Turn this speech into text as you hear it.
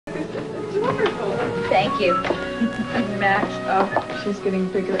Thank you. And Max, oh, she's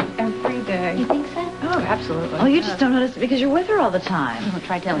getting bigger every day. You think so? Oh, absolutely. Oh, you just don't notice it because you're with her all the time. Oh,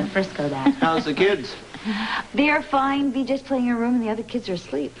 try telling Frisco that. How's the kids? They're fine. VJ's playing in her room and the other kids are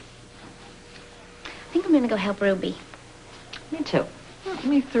asleep. I think I'm going to go help Ruby. Me too. Well,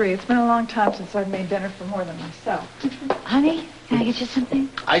 me three. It's been a long time since I've made dinner for more than myself. Honey, can I get you something?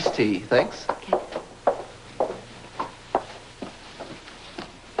 Iced tea, thanks. Okay.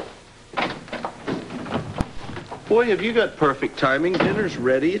 Boy, have you got perfect timing. Dinner's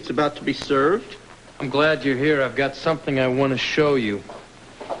ready. It's about to be served. I'm glad you're here. I've got something I want to show you.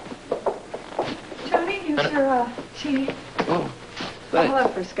 Tony, here's your tea. Oh, Oh, hello,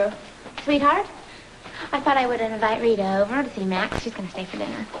 Frisco. Sweetheart, I thought I would invite Rita over to see Max. She's going to stay for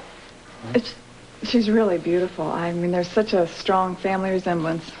dinner. She's really beautiful. I mean, there's such a strong family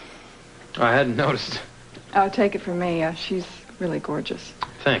resemblance. I hadn't noticed. Oh, take it from me. She's really gorgeous.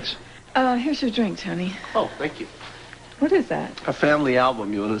 Thanks. Here's your drink, Tony. Oh, thank you. What is that? A family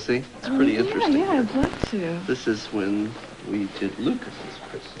album, you want to see? It's pretty interesting. Yeah, I'd love to. This is when we did Lucas's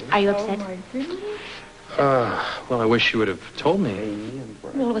christening. Are you upset? Oh, my goodness. Well, I wish you would have told me.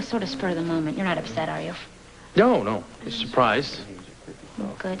 Well, it was sort of spur of the moment. You're not upset, are you? No. Just surprised.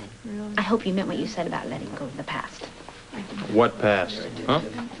 Oh, good. I hope you meant what you said about letting go of the past. What past? Huh?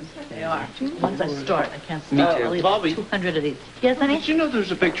 They are. Once I start, I can't stop. Me too. I'll eat Bobby. 200 of these. Yes, honey? Did you know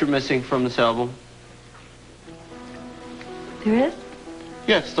there's a picture missing from this album? There is?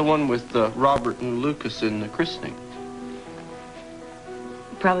 Yes, the one with Robert and Lucas in the christening.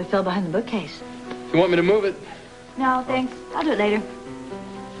 Probably fell behind the bookcase. You want me to move it? No, thanks. I'll do it later.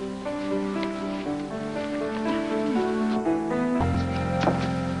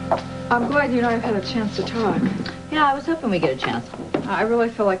 I'm glad you and I have had a chance to talk. Yeah, I was hoping we'd get a chance. I really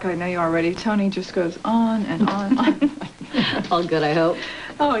feel like I know you already. Tony just goes on and on. All good, I hope.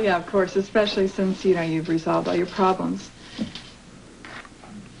 Oh, yeah, of course, especially since, you've resolved all your problems.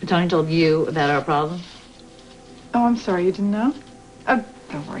 Tony told you about our problem? Oh, I'm sorry, you didn't know? Oh,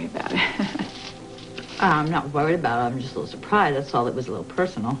 don't worry about it. I'm not worried about it. I'm just a little surprised. That's all. It was a little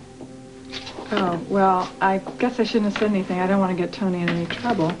personal. Oh, well, I guess I shouldn't have said anything. I don't want to get Tony in any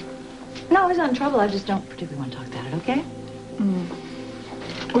trouble. No, he's not in trouble. I just don't particularly want to talk about it, okay?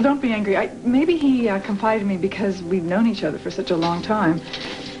 Well, don't be angry. Maybe he confided in me because we've known each other for such a long time.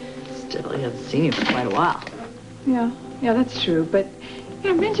 Still, he hasn't seen you for quite a while. Yeah, that's true. But,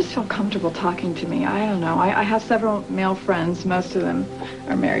 men just feel comfortable talking to me. I don't know. I have several male friends. Most of them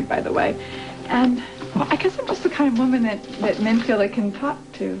are married, by the way. And, well, I guess I'm just the kind of woman that men feel they can talk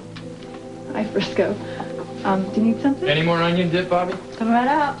to. Hi, Frisco. Do you need something? Any more onion dip, Bobby? Coming right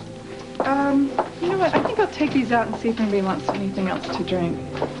out. You know what? I think I'll take these out and see if anybody wants anything else to drink.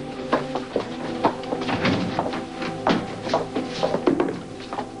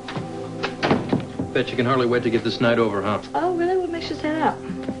 Bet you can hardly wait to get this night over, huh? Oh, really? What makes you say that?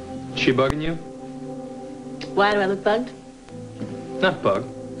 Is she bugging you? Why do I look bugged? Not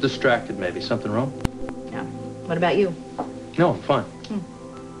bugged. Distracted, maybe. Something wrong? No. What about you? No, I'm fine.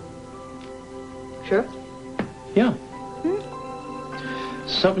 Sure? Yeah.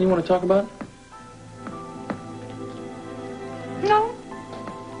 Something you want to talk about? No.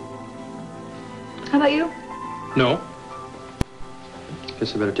 How about you? No.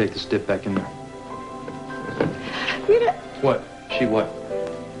 Guess I better take this dip back in there. Rita. What? She what?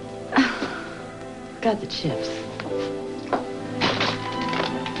 Got the chips.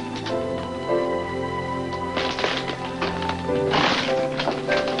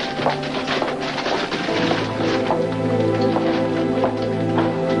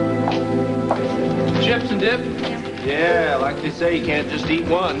 Chips and dip? Yeah, like they say, you can't just eat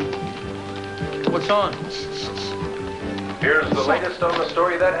one. What's on? Here's the latest on the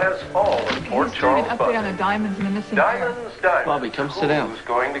story that has all of Port He's doing Charles an update on buzzing. the diamonds and the missing hair. Diamonds. Bobby, come sit down. Who's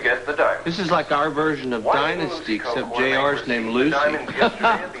going to get the diamonds? This is like our version of Why Dynasty, did Lucy except Cohorn JR's named Lucy. diamonds yesterday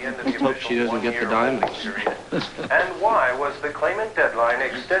at the end of the Hope she official doesn't get the one-year diamonds. holding period? And why was the claimant deadline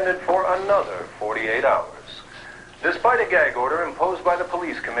extended for another 48 hours? Despite a gag order imposed by the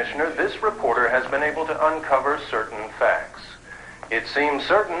police commissioner, this reporter has been able to uncover certain facts. It seems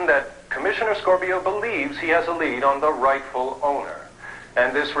certain that Commissioner Scorpio believes he has a lead on the rightful owner.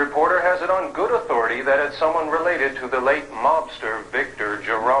 And this reporter has it on good authority that it's someone related to the late mobster Victor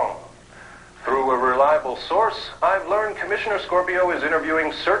Jerome. Through a reliable source, I've learned Commissioner Scorpio is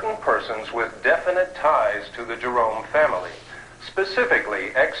interviewing certain persons with definite ties to the Jerome family, specifically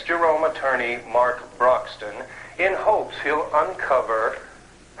ex-Jerome attorney Mark Broxton, in hopes he'll uncover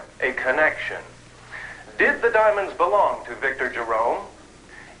a connection. Did the diamonds belong to Victor Jerome?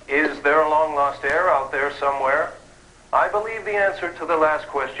 Is there a long-lost heir out there somewhere? I believe the answer to the last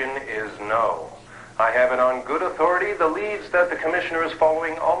question is no. I have it on good authority the leads that the commissioner is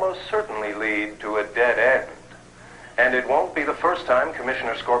following almost certainly lead to a dead end. And it won't be the first time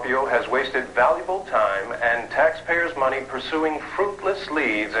Commissioner Scorpio has wasted valuable time and taxpayers' money pursuing fruitless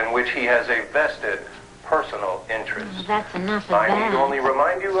leads in which he has a vested personal interest. Well, that's enough of I need that. only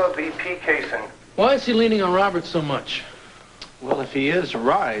remind you of V.P. Kaysen. Why is he leaning on Robert so much? Well, if he is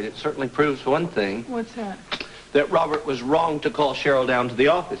right, it certainly proves one thing. What's that? That Robert was wrong to call Cheryl down to the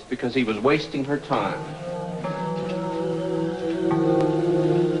office because he was wasting her time.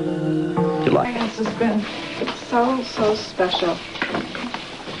 You like it? This has been so special.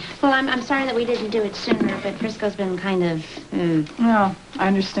 Well, I'm sorry that we didn't do it sooner, but Frisco's been kind of... No, I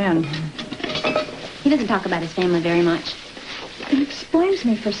understand. He doesn't talk about his family very much. It explains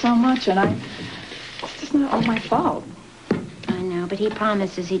me for so much, and it's just not all my fault. I know, but he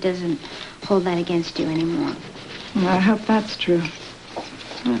promises he doesn't hold that against you anymore. And I hope that's true.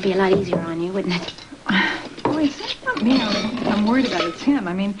 It would be a lot easier on you, wouldn't it? Boy, it's not me I'm worried about. It's him.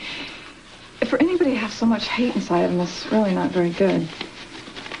 I mean, if for anybody to have so much hate inside of him, it's really not very good.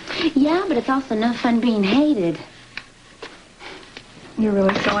 Yeah, but it's also no fun being hated. You're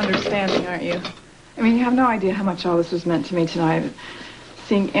really so understanding, aren't you? I mean, you have no idea how much all this was meant to me tonight.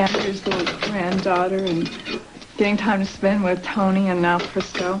 Seeing Andrew's little granddaughter and getting time to spend with Tony and now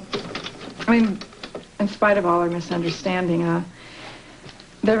Frisco. I mean, in spite of all our misunderstanding,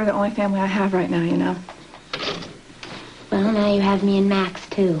 they were the only family I have right now, you know. Well, now you have me and Max,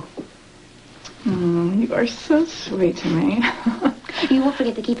 too. You are so sweet to me. You won't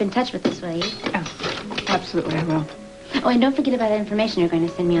forget to keep in touch with us, will you? Oh, absolutely, I will. Oh, and don't forget about that information you're going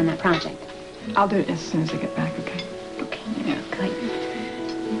to send me on that project. I'll do it as soon as I get back, okay? Okay. Yeah. Good.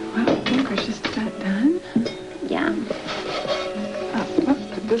 Well, I think we're just about done. Yeah.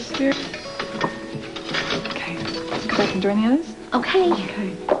 Put this here. Okay. Let's go back and join the others. Okay.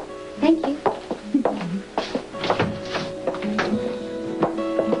 Okay. Thank you.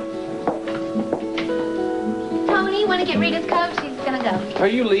 Tony, want to get Rita's coat? She's going to go. Are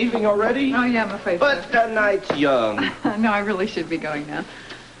you leaving already? Oh, yeah, I'm afraid But the night's young. so. No, I really should be going now.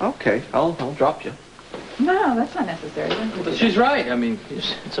 Okay, I'll drop you. No, that's not necessary. But she's right. I mean,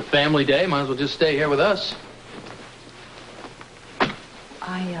 it's a family day. Might as well just stay here with us.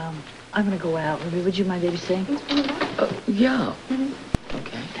 I'm gonna go out. Ruby, would you mind babysitting? Yeah.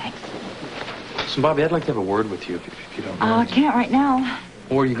 Okay, thanks. So, Bobby, I'd like to have a word with you, if you don't I mind. can't right now.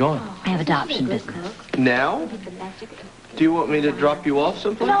 Where are you going? I have adoption business. Now? Do you want me to drop you off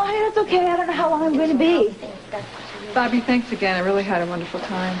someplace? No, hey, that's okay. I don't know how long I'm going to be. Bobby, thanks again. I really had a wonderful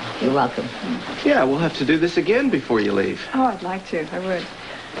time. You're welcome. Yeah, we'll have to do this again before you leave. Oh, I'd like to. I would.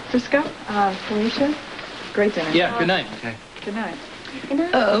 Frisco, Felicia, great dinner. Yeah, good night. Okay. Good night.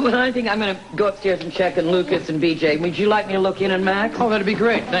 Well, I think I'm going to go upstairs and check on Lucas and BJ. Would you like me to look in on Max? Oh, that'd be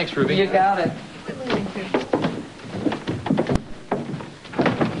great. Thanks, Ruby. You got it.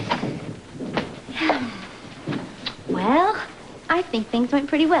 Well, I think things went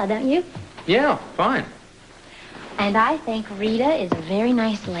pretty well, don't you? Yeah, fine. And I think Rita is a very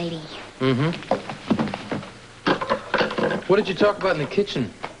nice lady. Mm-hmm. What did you talk about in the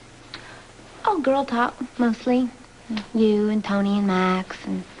kitchen? Oh, girl talk, mostly. You and Tony and Max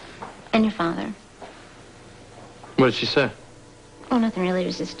and your father. What did she say? Oh, nothing really. It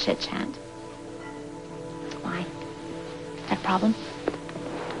was just chit-chat. Why? Is that a problem?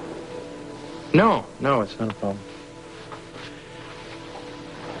 No, it's not a problem.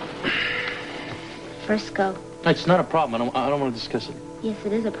 Frisco. It's not a problem. I don't want to discuss it. Yes,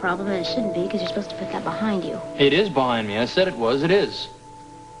 it is a problem, and it shouldn't be, because you're supposed to put that behind you. It is behind me. I said it was. It is.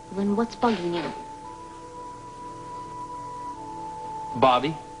 Then what's bugging you?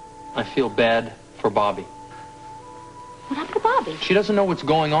 Bobby. I feel bad for Bobby. What happened to Bobby? She doesn't know what's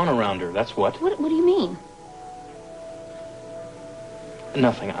going on around her. That's what. What do you mean?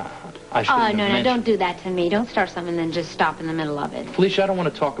 Nothing. I shouldn't have No, mentioned. don't do that to me. Don't start something and then just stop in the middle of it. Felicia, I don't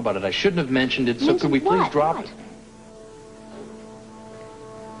want to talk about it. I shouldn't have mentioned it, so Mention could we please what? drop What? it?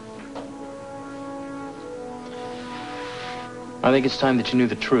 I think it's time that you knew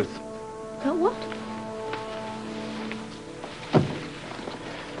the truth. About what?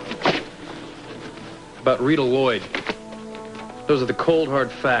 About Rita Lloyd. Those are the cold,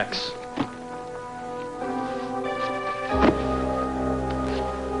 hard facts.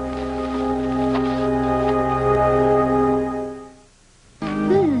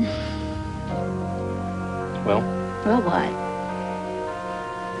 Well? Well, what?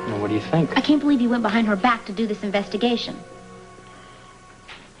 Well, what do you think? I can't believe you went behind her back to do this investigation.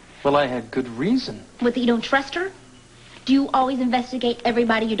 Well, I had good reason. What, that you don't trust her? Do you always investigate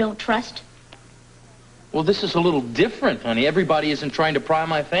everybody you don't trust? Well, this is a little different, honey. Everybody isn't trying to pry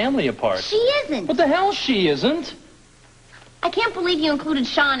my family apart. She isn't. What the hell she isn't? I can't believe you included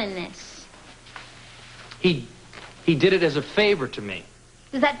Sean in this. He did it as a favor to me.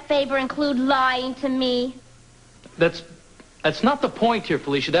 Does that favor include lying to me? That's not the point here,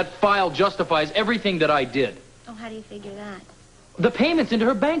 Felicia. That file justifies everything that I did. Oh, how do you figure that? The payments into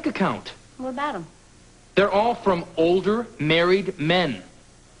her bank account. What about him? They're all from older, married men.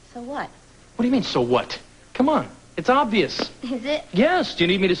 So what? What do you mean, so what? Come on. It's obvious. Is it? Yes. Do you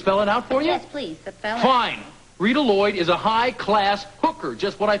need me to spell it out for you? Yes, please. The fella. Fine. Rita Lloyd is a high-class hooker,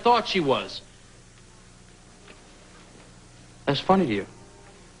 just what I thought she was. That's funny to you.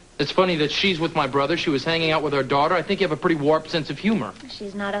 It's funny that she's with my brother. She was hanging out with our daughter. I think you have a pretty warped sense of humor.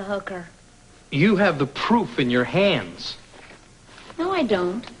 She's not a hooker. You have the proof in your hands. No, I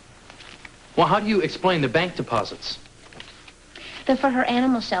don't. Well, how do you explain the bank deposits? They're for her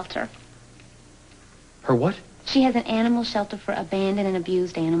animal shelter. Her what? She has an animal shelter for abandoned and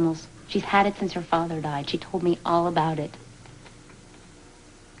abused animals. She's had it since her father died. She told me all about it.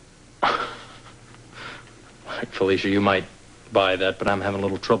 Felicia, you might buy that, but I'm having a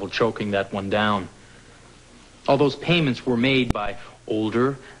little trouble choking that one down. All those payments were made by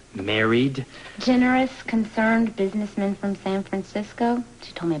older, married... Generous, concerned businessmen from San Francisco.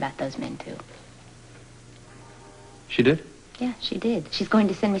 She told me about those men, too. She did? Yeah, she did. She's going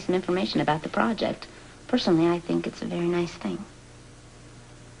to send me some information about the project. Personally, I think it's a very nice thing.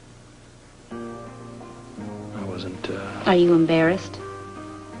 I wasn't, Are you embarrassed?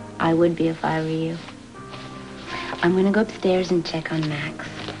 I would be if I were you. I'm going to go upstairs and check on Max.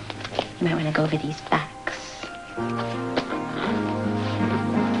 You might want to go over these facts.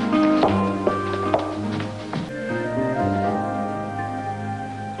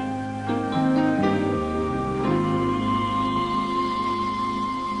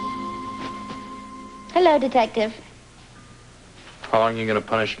 Hello, Detective. How long are you going to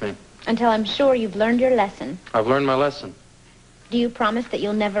punish me? Until I'm sure you've learned your lesson. I've learned my lesson. Do you promise that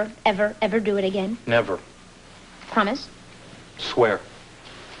you'll never, ever, ever do it again? Never. Promise? Swear.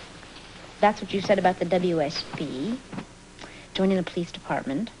 That's what you said about the WSB, joining the police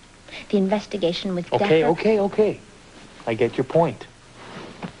department, the investigation with Okay. I get your point.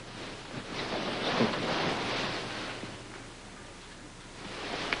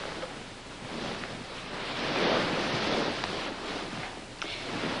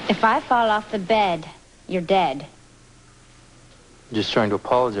 If I fall off the bed, you're dead. Just trying to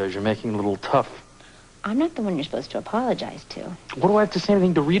apologize. You're making it a little tough. I'm not the one you're supposed to apologize to. What do I have to say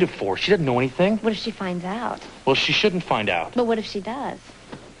anything to Rita for? She doesn't know anything. What if she finds out? Well, she shouldn't find out. But what if she does?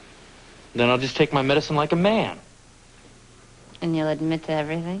 Then I'll just take my medicine like a man. And you'll admit to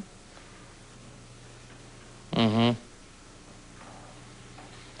everything? Mm-hmm.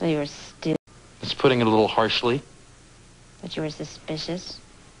 That you were stupid. It's putting it a little harshly. That you were suspicious.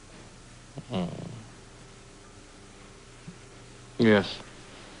 Yes.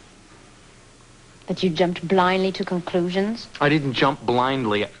 That you jumped blindly to conclusions. I didn't jump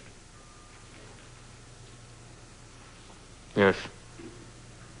blindly. Yes.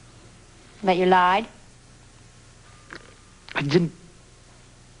 That you lied. I didn't.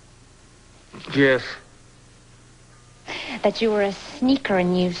 Yes. That you were a sneaker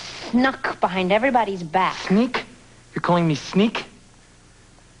and you snuck behind everybody's back. Sneak? You're calling me sneak?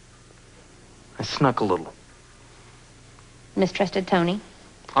 I snuck a little. Mistrusted Tony.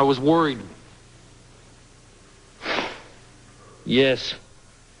 I was worried. Yes.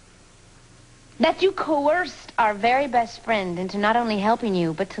 That you coerced our very best friend into not only helping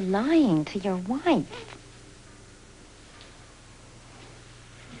you, but to lying to your wife.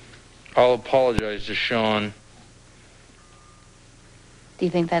 I'll apologize to Sean. Do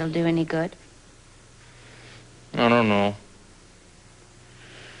you think that'll do any good? I don't know.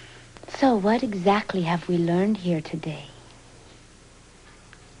 So what exactly have we learned here today?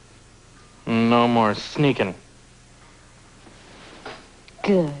 No more sneaking.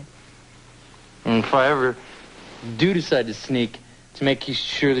 Good. And if I ever do decide to sneak, to make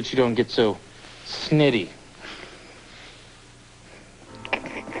sure that you don't get so snitty.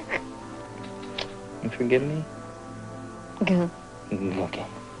 You forgive me? Good. Okay.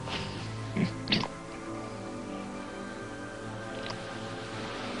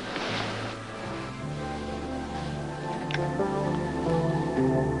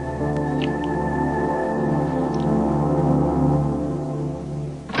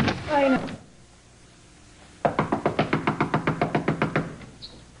 I know.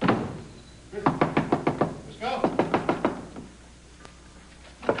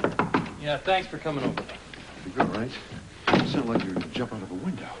 Yeah, thanks for coming over. You good, right? You sound like you're jumping out of a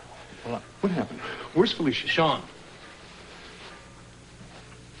window. What happened? Where's Felicia? Sean.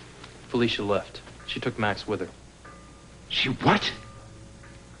 Felicia left. She took Max with her. She what?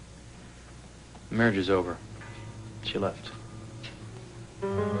 The marriage is over. She left.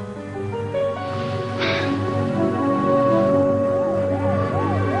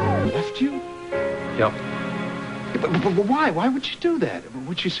 Left you? Yep. But why? Why would she do that?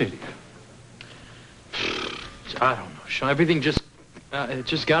 What'd she say to you? I don't know, Sean. Everything just, it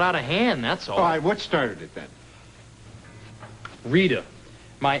just got out of hand, that's all. All right, what started it then? Rita.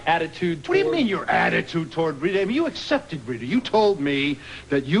 My attitude toward... What do you mean your attitude toward Rita? I mean, you accepted Rita. You told me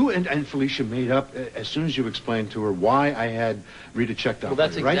that you and Felicia made up as soon as you explained to her why I had Rita checked out. Well,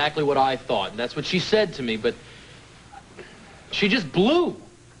 that's right? exactly what I thought. And that's what she said to me, but she just blew.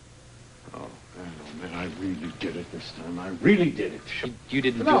 Oh, man, I really did it this time. I really did it. You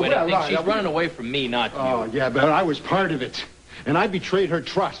didn't do anything. Right, She's running away from me, not you. Oh, yeah, but I was part of it. And I betrayed her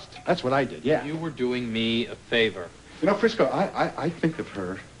trust. That's what I did, yeah. You were doing me a favor. You know, Frisco, I think of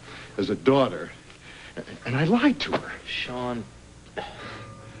her as a daughter, and I lied to her. Sean, it's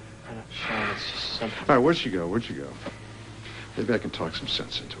just something... All right, where'd she go? Where'd she go? Maybe I can talk some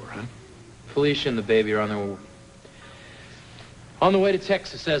sense into her, huh? Felicia and the baby are on the way to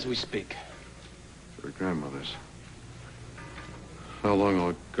Texas as we speak. To her grandmother's. How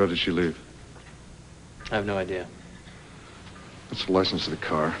long ago did she leave? I have no idea. What's the license of the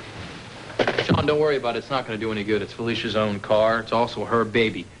car? Sean, don't worry about it. It's not going to do any good. It's Felicia's own car. It's also her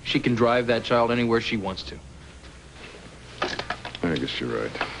baby. She can drive that child anywhere she wants to. I guess you're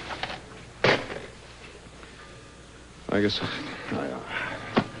right. I guess...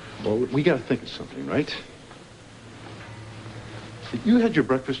 well, we got to think of something, right? You had your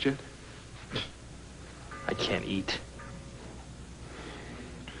breakfast yet? I can't eat.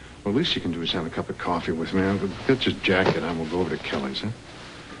 Well, at least you can do is have a cup of coffee with me. Get your jacket on. We'll go over to Kelly's, huh?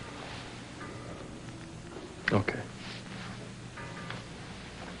 Okay.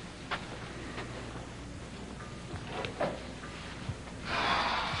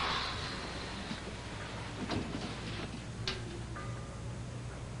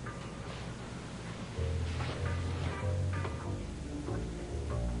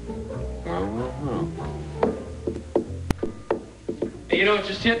 Hey, you know, it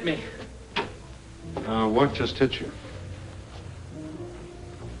just hit me. What just hit you?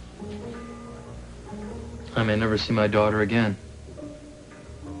 I may never see my daughter again.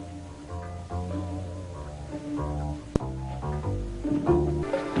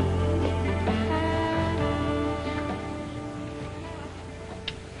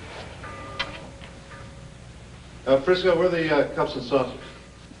 Frisco, where are the cups and saucers?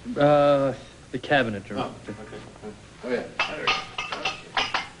 The cabinet room. Oh, okay. Oh, yeah. There we go.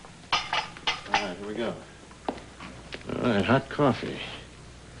 All right, here we go. All right, hot coffee.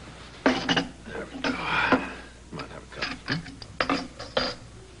 There we go. Come on, have a cup.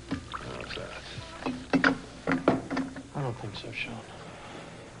 How's that? I don't think so, Sean.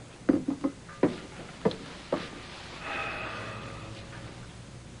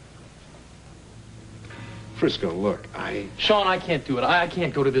 Frisco, look, Sean, I can't do it. I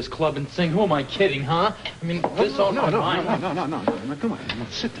can't go to this club and sing. Who am I kidding, huh? I mean, this all No, mine. no, come on. No,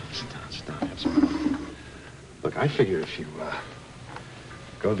 sit down. Have some. Look, I figure if you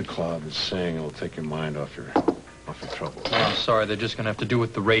go to the club and sing, it'll take your mind off your troubles. Oh, I'm sorry. They're just going to have to do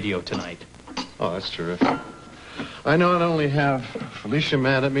with the radio tonight. Oh, that's terrific. I know I not only have Felicia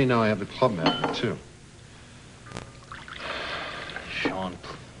mad at me, now I have the club mad at me, too. Sean,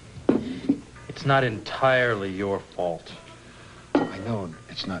 it's not entirely your fault. I know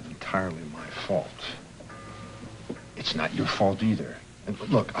it's not entirely my fault. It's not your fault either. And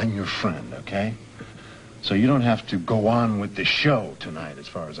look, I'm your friend, okay? So you don't have to go on with the show tonight as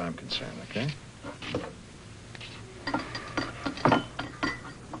far as I'm concerned, okay?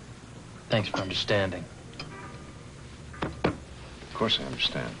 Thanks for understanding. Of course I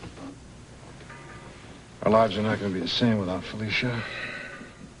understand. Our lives are not going to be the same without Felicia.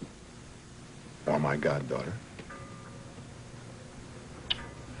 Or my goddaughter.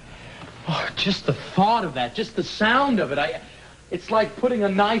 Oh, just the thought of that, just the sound of it. It's like putting a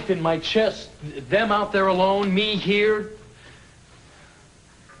knife in my chest. Them out there alone, me here.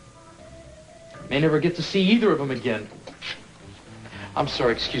 May never get to see either of them again. I'm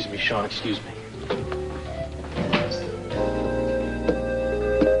sorry, excuse me, Sean, excuse me.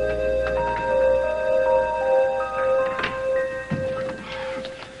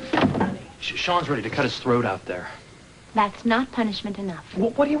 Sean's ready to cut his throat out there. That's not punishment enough. Well,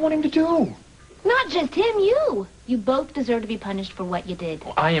 what do you want him to do? Not just him, you. You both deserve to be punished for what you did.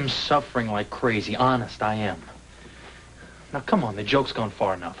 Well, I am suffering like crazy. Honest, I am. Now, come on, the joke's gone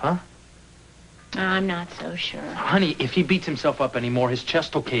far enough, huh? I'm not so sure. Honey, if he beats himself up anymore, his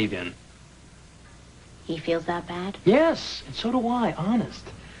chest will cave in. He feels that bad? Yes, and so do I, honest.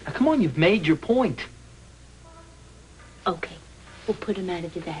 Now, come on, you've made your point. Okay. We'll put him out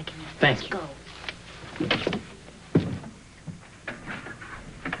of the wagon. Thank you. Let's go.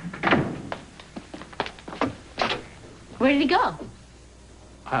 Where did he go?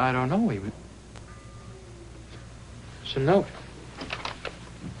 I don't know. There's a note.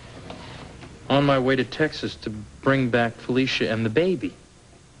 On my way to Texas to bring back Felicia and the baby.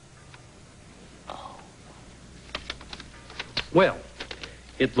 Oh. Well,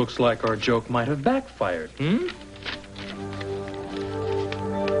 it looks like our joke might have backfired, hmm?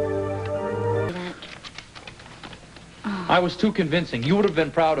 I was too convincing. You would have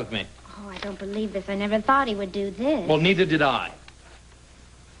been proud of me. Oh, I don't believe this. I never thought he would do this. Well, neither did I.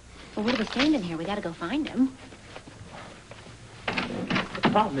 Well, what are we standing here? We gotta go find him. The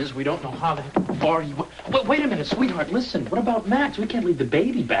problem is we don't know how far he went. Wait a minute, sweetheart, listen. What about Max? We can't leave the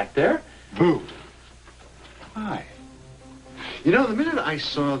baby back there. Boo. Hi. You know, the minute I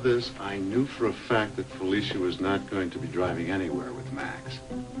saw this, I knew for a fact that Felicia was not going to be driving anywhere with Max.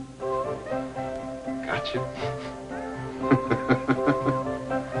 Gotcha.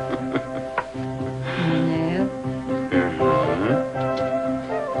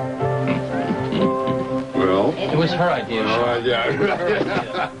 Well? It was her idea.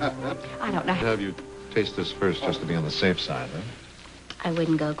 Yeah. I don't know. Have you taste this first just to be on the safe side, huh? I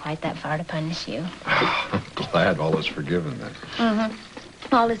wouldn't go quite that far to punish you. I'm glad all is forgiven then.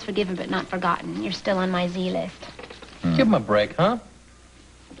 Mm-hmm. All is forgiven but not forgotten. You're still on my Z list. Give him a break, huh?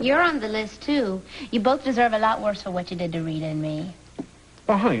 You're on the list, too. You both deserve a lot worse for what you did to Rita and me.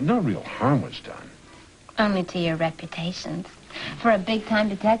 Well, honey, no real harm was done. Only to your reputations. For a big-time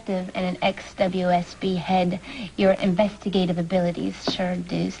detective and an ex-WSB head, your investigative abilities sure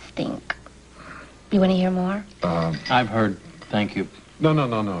do stink. You want to hear more? I've heard. Thank you. No.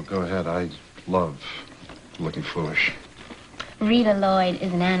 Go ahead. I love looking foolish. Rita Lloyd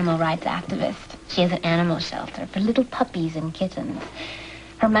is an animal rights activist. She has an animal shelter for little puppies and kittens.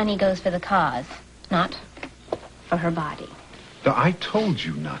 Her money goes for the cause, not for her body. Now, I told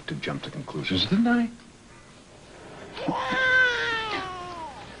you not to jump to conclusions, didn't I?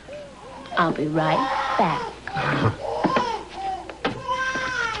 I'll be right back.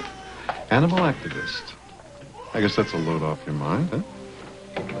 Animal activist. I guess that's a load off your mind, huh?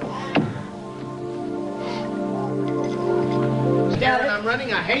 Darren, I'm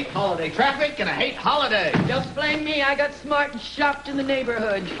running. I hate holiday traffic and I hate holidays. Just blame me. I got smart and shopped in the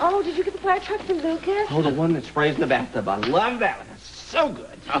neighborhood. Oh, did you get the fire truck for Lucas? Oh, the one that sprays the bathtub. I love that one. It's so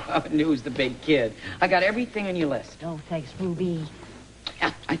good. Oh, I knew it was the big kid. I got everything on your list. Oh, thanks, Ruby.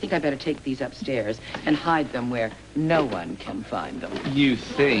 I think I better take these upstairs and hide them where no one can find them. You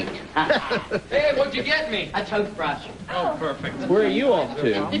think? Hey, what'd you get me? A toothbrush. Oh, perfect. Where are you off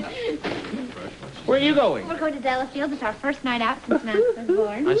to? Where are you going? We're going to Delafield. It's our first night out since Max was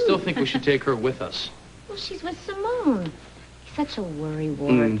born. I still think we should take her with us. Well, she's with Simone. He's such a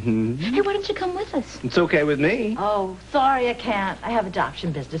worrywart. Mm-hmm. Hey, why don't you come with us? It's okay with me. Oh, sorry, I can't. I have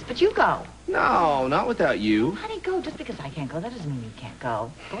adoption business, but you go. No, not without you. Honey, go. Just because I can't go, that doesn't mean you can't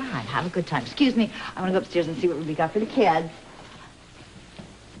go. Go on, have a good time. Excuse me, I want to go upstairs and see what Ruby got for the kids.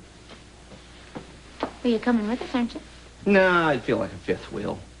 Well, you're coming with us, aren't you? Nah, I'd feel like a fifth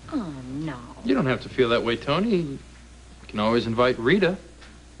wheel. Oh, no. You don't have to feel that way, Tony. You can always invite Rita.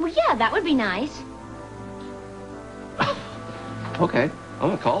 Well, yeah, that would be nice. Okay, I'm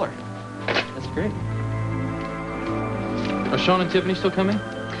gonna call her. That's great. Are Sean and Tiffany still coming?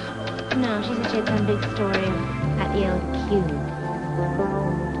 No, she said she had some big story at the LQ.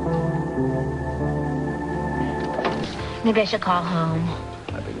 Maybe I should call home.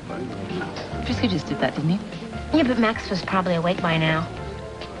 I beg your pardon. Frisco just did that, didn't he? Yeah, but Max was probably awake by now.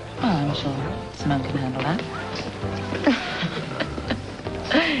 Oh, I'm sure Simone can handle that.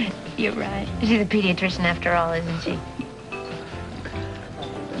 You're right. She's a pediatrician after all, isn't she?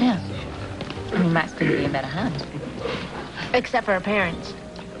 Yeah. I mean, Max couldn't be in better hands. Except for her parents.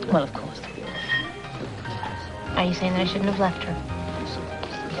 Well, of course. Are you saying that I shouldn't have left her?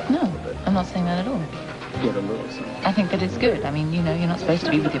 No, I'm not saying that at all. I think that it's good. I mean, you know, you're not supposed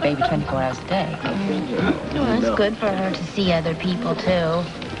to be with your baby 24 hours a day. Well, it's good for her to see other people, too.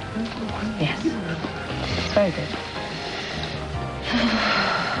 Yes. It's very good.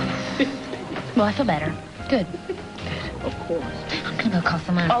 Well, I feel better. Good. Of course. I'm gonna go call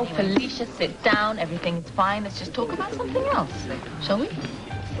someone. Oh, Felicia, sit down. Everything's fine. Let's just talk about something else. Shall we?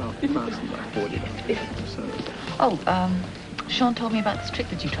 Oh, Sean told me about this trick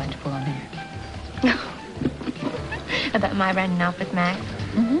that you tried to pull on him. About my running off with Max?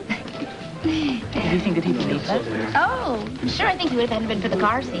 Mm-hmm. Do you think that he believed that? Oh, sure, I think he would if it hadn't been for the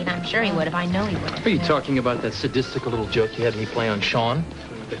car seat. I'm sure he would if I know he would. Are you talking about that sadistic little joke you had me play on Sean?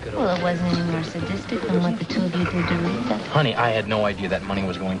 Well, it wasn't any more sadistic than what the two of you did to Rita. Honey, I had no idea that money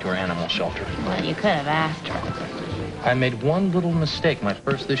was going to our animal shelter. Well, you could have asked her. I made one little mistake, my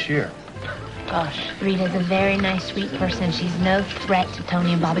first this year. Gosh, Rita's a very nice, sweet person. She's no threat to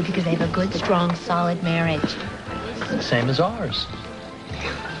Tony and Bobby because they have a good, strong, solid marriage. Same as ours.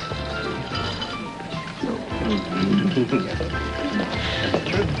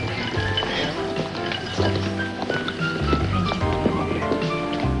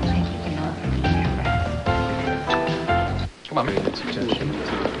 Come on, maybe that's a suggestion.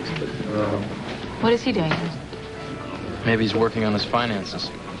 What is he doing? Maybe he's working on his finances.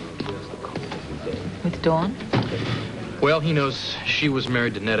 With Dawn? Well, he knows she was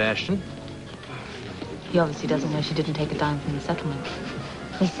married to Ned Ashton. He obviously doesn't know she didn't take a dime from the settlement.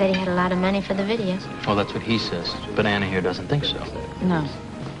 He said he had a lot of money for the video. Well, that's what he says. But Anna here doesn't think so. No.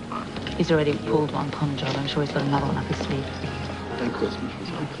 He's already pulled one con job. I'm sure he's got another one up his sleeve.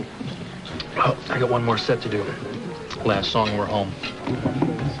 Oh, I got one more set to do. Last song, we're home.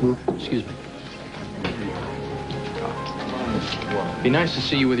 Excuse me. Be nice to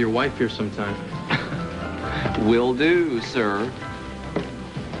see you with your wife here sometime. Will do, sir.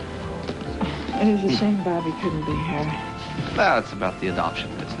 It is a shame Bobby couldn't be here. That's about the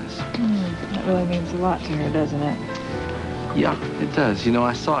adoption business. That really means a lot to her, doesn't it? Yeah, it does. You know,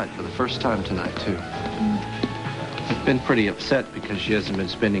 I saw it for the first time tonight, too. I've been pretty upset because she hasn't been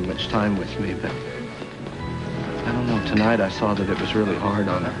spending much time with me, but I don't know. Tonight I saw that it was really hard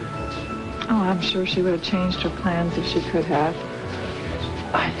on her. Oh, I'm sure she would have changed her plans if she could have.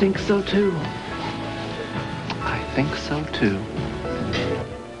 I think so, too. I think so, too.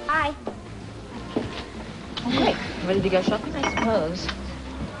 Hi. Oh, great. Ready to go shopping, I suppose.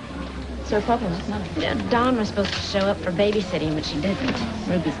 Is there a problem? What's the matter? Dawn was supposed to show up for babysitting, but she didn't.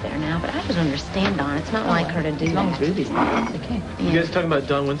 Ruby's there now, but I don't understand Dawn. It's not like her to do As long that. as Ruby's there, it's okay. You guys talking about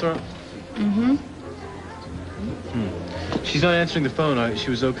Dawn Winthrop? Mm-hmm. She's not answering the phone. She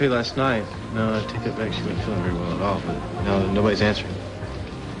was okay last night. No, I take that back. She wasn't feeling very well at all, but no, nobody's answering.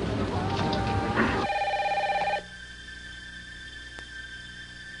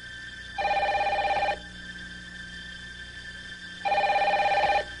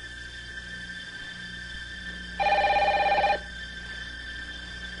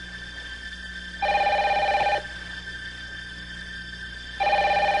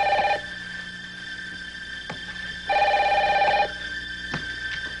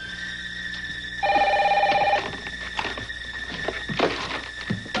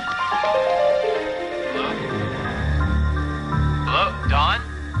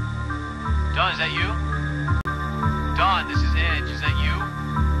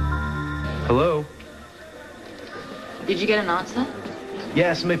 Hello? Did you get an answer?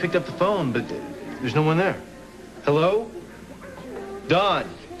 Yeah, somebody picked up the phone, but there's no one there. Hello? Dawn?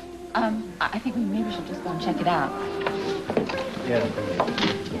 I think we maybe should just go and check it out. Yeah.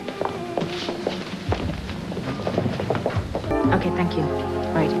 Okay, thank you.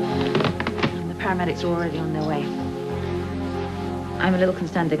 Right. The paramedics are already on their way. I'm a little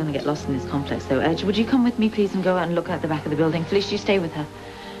concerned they're going to get lost in this complex, though. Edge, would you come with me, please, and go out and look at the back of the building? Felicia, you stay with her.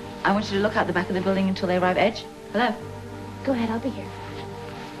 I want you to look out the back of the building until they arrive. Edge? Hello? Go ahead, I'll be here.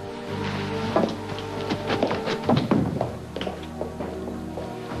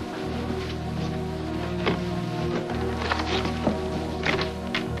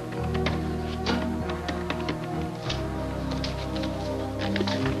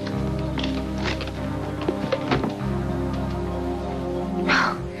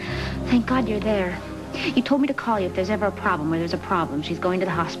 Thank God you're there. You told me to call you if there's ever a problem. Where there's a problem, she's going to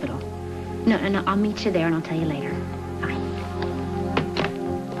the hospital. No, I'll meet you there and I'll tell you later. Bye.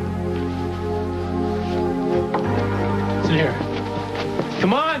 Listen here.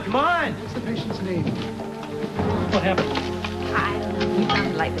 Come on, come on! What's the patient's name? What happened? I don't know. We found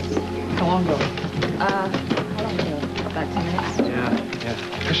it like this. How long ago? How long ago? About 10 minutes? Yeah.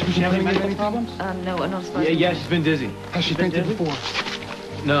 Has she been having medical problems? No, we're not supposed to. Yeah, she's been dizzy. Has she fainted before?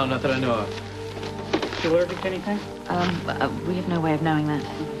 No, not that I know of. She allergic to anything? We have no way of knowing that.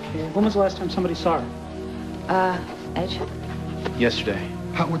 Okay. When was the last time somebody saw her? Edge? Yesterday.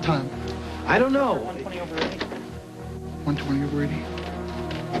 What time? I don't know. 120 over 80. 120 over 80.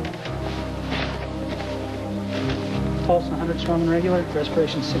 Pulse 100 strong and regular.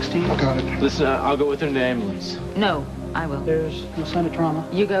 Respiration 16. Got it. Listen, I'll go with her in the ambulance. No, I will. There's no sign of trauma.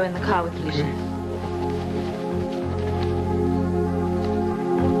 You go in the car with Felicia.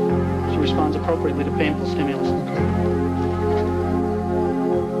 She responds appropriately to painful stimulus. Okay.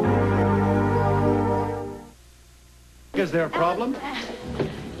 Is there a problem?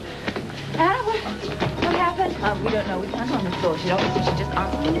 Anna, what happened? We don't know. We found her on the floor. She don't listen. She just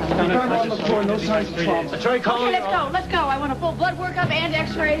asked me. We found her on the floor. No signs of trauma. I tried calling. Okay, let's go. I want a full blood workup and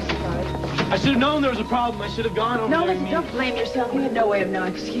x-rays. I should have known there was a problem. I should have gone over No, there. listen, don't blame yourself. You had no way of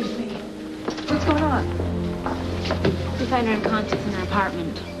knowing. Excuse me. What's going on? We find her unconscious in her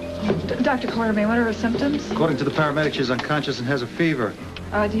apartment. Dr. Quartermain, what are her symptoms? According to the paramedic, she's unconscious and has a fever.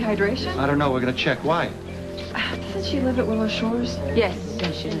 Dehydration? I don't know. We're going to check. Why? Doesn't she live at Willow Shores? Yes,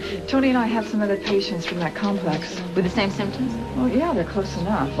 she does. Tony and I have some other patients from that complex. With the same symptoms? Well, yeah, they're close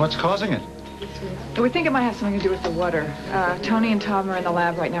enough. What's causing it? We think it might have something to do with the water. Tony and Tom are in the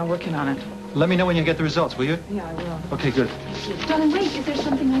lab right now working on it. Let me know when you get the results, will you? Yeah, I will. Okay, good. Darling, wait. Is there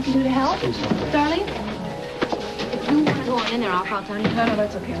something I can do to help? Darling? If you want to go on in there, I'll call Tony. No,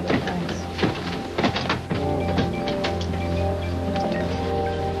 that's okay. Thanks.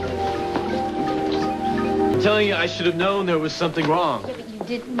 I'm telling you, I should have known there was something wrong. Yeah, but you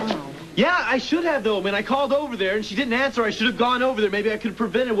didn't know. Yeah, I should have, though. I mean, I called over there, and she didn't answer. I should have gone over there. Maybe I could have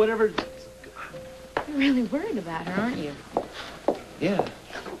prevented whatever... You're really worried about her, aren't you? Yeah.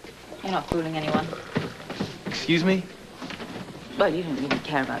 You're not fooling anyone. Excuse me? Well, you don't really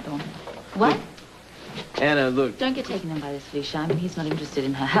care about Dawn. What? Anna, look, Don't get taken in by this, Felicia. I mean, he's not interested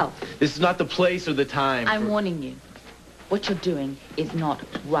in her health. this is not the place or the time. I'm for- warning you. What you're doing is not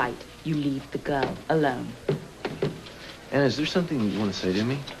right. You leave the girl alone. Anna, is there something you want to say to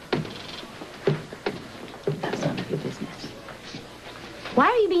me? That's none of your business. Why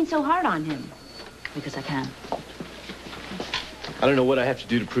are you being so hard on him? Because I can. I don't know what I have to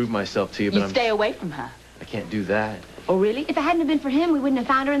do to prove myself to you, but You stay away from her. I can't do that. Oh, really? If it hadn't have been for him, we wouldn't have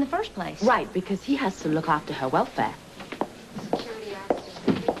found her in the first place. Right, because he has to look after her welfare.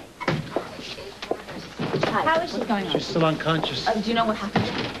 Hi, How is she? what's going on? She's still unconscious. Do you know what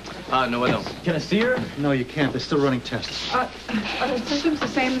happened? No, I don't. Can I see her? No, you can't. They're still running tests. Are the symptoms the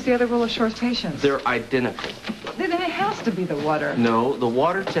same as the other Willow Shores patients? They're identical. Then it has to be the water. No, the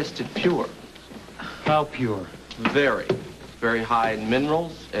water tested pure. How pure? Very. Very high in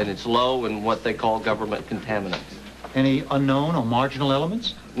minerals, and it's low in what they call government contaminants. Any unknown or marginal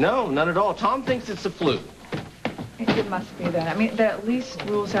elements? No, none at all. Tom thinks it's a flu. It must be that. I mean, that at least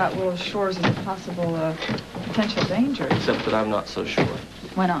rules out Willow Shores as a possible potential danger. Except that I'm not so sure.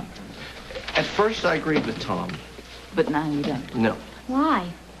 Why not? At first, I agreed with Tom. But now you don't. No. Why?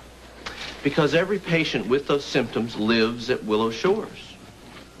 Because every patient with those symptoms lives at Willow Shores.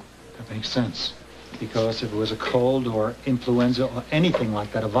 That makes sense. Because if it was a cold or influenza or anything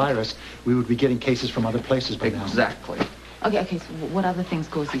like that, a virus, we would be getting cases from other places by now. Exactly. Okay, so what other things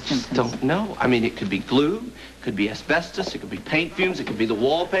cause these symptoms? Don't know. I mean, it could be glue, it could be asbestos, it could be paint fumes, it could be the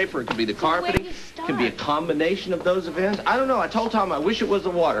wallpaper, it could be the carpeting, it could be a combination of those events. I don't know. I told Tom I wish it was the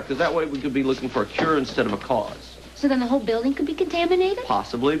water, because that way we could be looking for a cure instead of a cause. So then the whole building could be contaminated?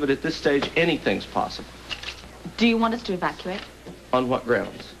 Possibly, but at this stage, anything's possible. Do you want us to evacuate? On what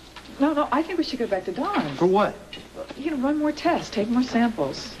grounds? No, I think we should go back to Dawn. For what? You know, run more tests, take more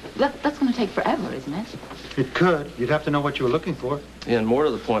samples. That's going to take forever, isn't it? It could. You'd have to know what you were looking for. And more to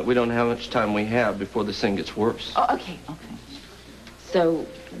the point, we don't know how much time we have before this thing gets worse. Oh, okay. So,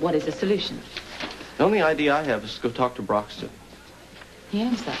 what is the solution? The only idea I have is to go talk to Broxton. He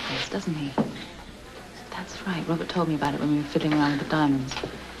owns that place, doesn't he? That's right. Robert told me about it when we were fiddling around with the diamonds.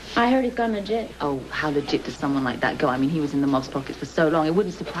 I heard he's gone legit. Oh, how legit does someone like that go? I mean, he was in the mob's pockets for so long. It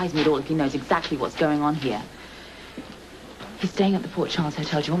wouldn't surprise me at all if he knows exactly what's going on here. He's staying at the Port Charles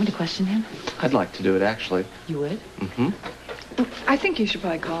Hotel. Do you want me to question him? I'd like to do it, actually. You would? Mm-hmm. I think you should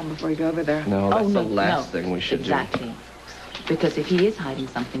probably call him before you go over there. No, that's the last thing we should do. Exactly. Because if he is hiding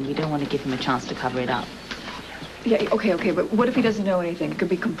something, we don't want to give him a chance to cover it up. Yeah, okay, but what if he doesn't know anything? It could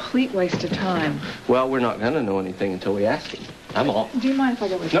be a complete waste of time. Well, we're not going to know anything until we ask him. I'm off. Do you mind if I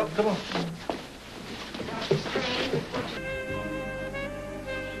go with you? No, come on.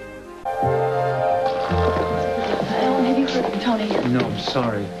 Have you heard from Tony yet? No, I'm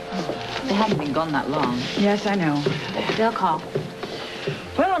sorry. They haven't been gone that long. Yes, I know. They'll call.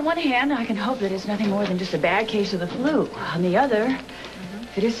 Well, on one hand, I can hope that it's nothing more than just a bad case of the flu. On the other,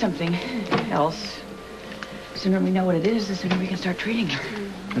 if it is something else, the sooner we know what it is, the sooner we can start treating her.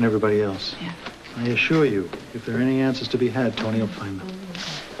 And everybody else. Yeah. I assure you, if there are any answers to be had, Tony will find them.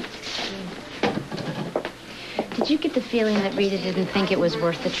 Did you get the feeling that Rita didn't think it was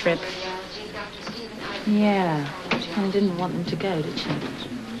worth the trip? Yeah. She kind of didn't want them to go, did she?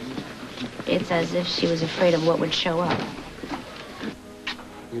 It's as if she was afraid of what would show up.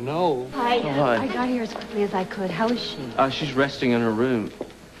 You know. Hi. Oh, hi. I got here as quickly as I could. How is she? She's resting in her room.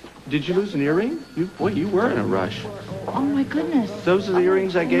 Did you lose an earring? You were in a rush. Oh, my goodness. Those are the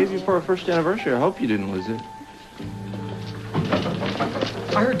earrings I gave you for our first anniversary. I hope you didn't lose it.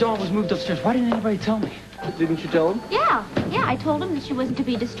 I heard Dawn was moved upstairs. Why didn't anybody tell me? Didn't you tell him? Yeah, I told him that she wasn't to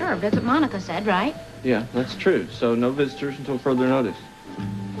be disturbed. That's what Monica said, right? Yeah, that's true. So no visitors until further notice.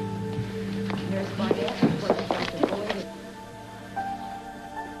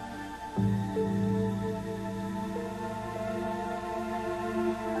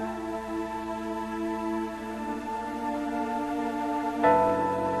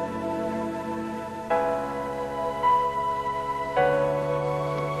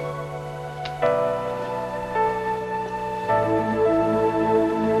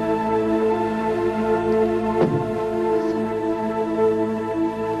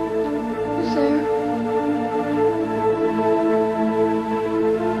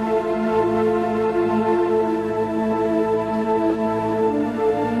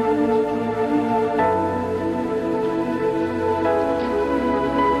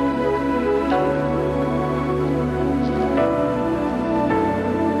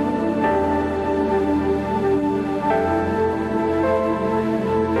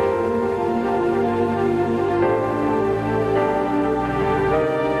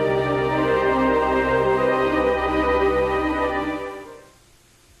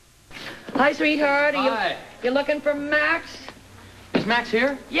 Hi, sweetheart. Hi. You looking for Max? Is Max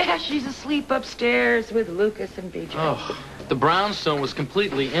here? Yeah, she's asleep upstairs with Lucas and BJ. Oh, the brownstone was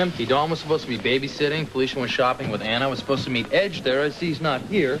completely empty. Dawn was supposed to be babysitting. Felicia went shopping with Anna. I was supposed to meet Edge there as he's not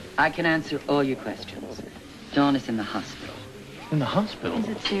here. I can answer all your questions. Dawn is in the hospital. In the hospital? Is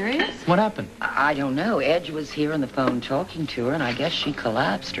it serious? What happened? I don't know. Edge was here on the phone talking to her, and I guess she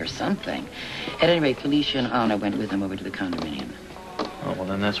collapsed or something. At any rate, Felicia and Anna went with him over to the condominium. Oh, well,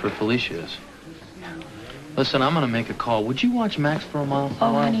 then that's where Felicia is. Listen, I'm going to make a call. Would you watch Max for a while?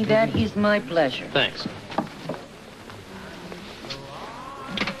 Oh, honey, that is my pleasure. Thanks.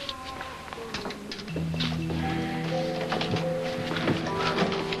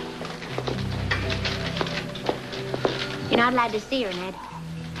 You're not allowed to see her, Ned.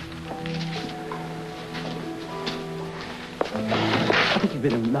 I think you've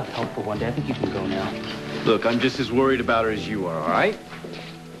been enough help for one day. I think you can go now. Look, I'm just as worried about her as you are, all right?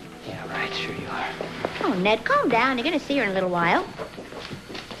 Yeah, right. Sure you are. Oh, Ned, calm down. You're going to see her in a little while.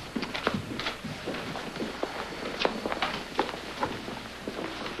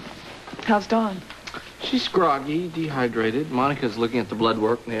 How's Dawn? She's groggy, dehydrated. Monica's looking at the blood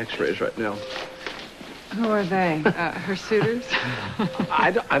work and the x-rays right now. Who are they? Her suitors?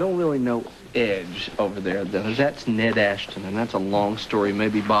 I don't really know Edge over there, though. That's Ned Ashton, and that's a long story.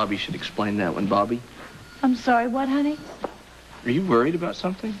 Maybe Bobby should explain that one. Bobby? I'm sorry, what, honey? Are you worried about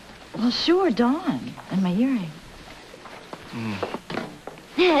something? Well, sure, Dawn. And my earring.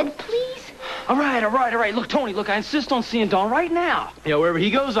 Ned, please. All right. Look, Tony, look, I insist on seeing Dawn right now. Yeah, wherever he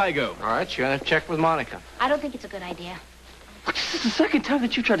goes, I go. All right, you're going to check with Monica. I don't think it's a good idea. Look, this is the second time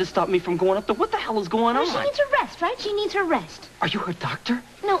that you tried to stop me from going up there. What the hell is going on? She needs her rest, right? She needs her rest. Are you her doctor?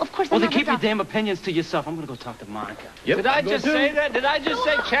 No, of course Well, I'm then not keep her your doctor. damn opinions to yourself. I'm going to go talk to Monica. Yep. Did I just say that? Did I just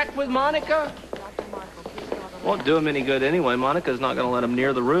say check with Monica? Won't do him any good anyway. Monica's not going to let him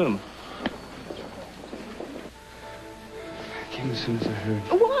near the room. I came as soon as I heard.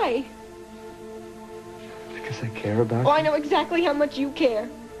 Why? Because I care about Oh, you. I know exactly how much you care.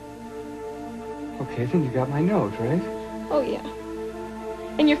 Okay, then you got my note, right? Oh, yeah.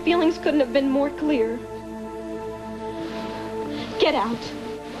 And your feelings couldn't have been more clear. Get out.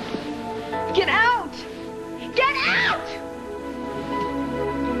 Get out! Get out!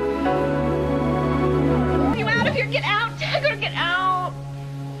 You out of here! Get out! Dagger, get out!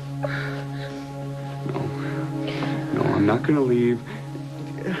 No, I'm not gonna leave.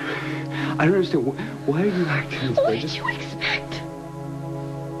 I don't understand. Why are you acting this way? What did you expect?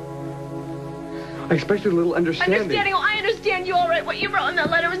 I expected a little understanding. Understanding? Oh, I understand you all right. What you wrote in that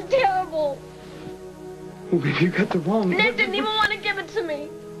letter was terrible. Well, maybe you got the wrong... Ned didn't even want to give it to me.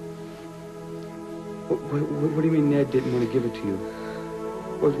 What do you mean Ned didn't want to give it to you?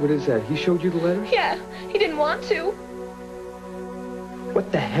 What is that? He showed you the letters? Yeah, he didn't want to.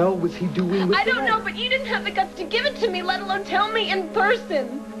 What the hell was he doing with I don't know, but you didn't have the guts to give it to me, let alone tell me in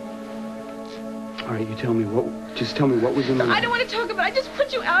person. All right, you tell me what... Just tell me what was in the... I don't want to talk about it. I just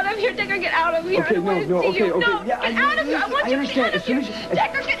put you out of here. Decker, get out of here. Okay, I don't want to see you. No, yeah, get out of here. I want you to get out of here. As soon as you...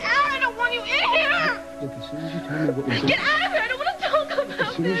 Decker, get out. I don't want you in here. Look, as soon as you tell me what was in... Get out of here. I don't want to talk about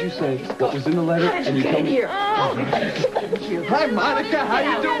As soon as you say what was in the letter and you tell me... here. Hi, Monica. How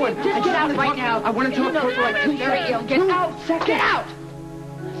you doing? Get out right now. I wanted to talk for like 2 Very ill. seconds. Get out. Get out.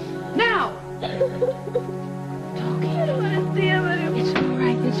 Now. I don't want to see him anymore. It's all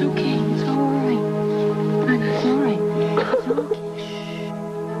right. It's okay. It's all right. Honey, it's all right. It's okay.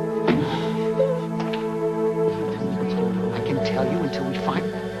 I can tell you until we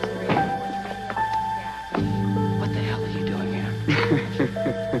find...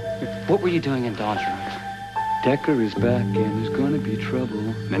 What were you doing in Dawn's room? Decker is back and there's gonna be trouble.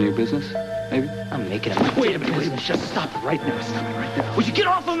 None of your business, maybe? I'm making him. Wait a minute. Just stop it right now. Stop it right now. Would you get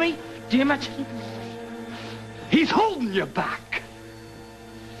off of me? Damn it. He's holding you back.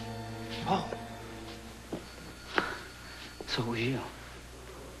 Oh. So it was you.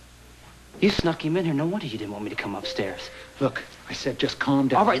 You snuck him in here. No wonder you didn't want me to come upstairs. Look, I said just calm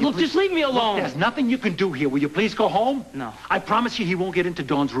down. All right, look, just leave me alone. Look, there's nothing you can do here. Will you please go home? No. I promise you he won't get into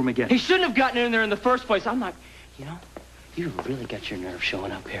Dawn's room again. He shouldn't have gotten in there in the first place. I'm not... You know, you really got your nerve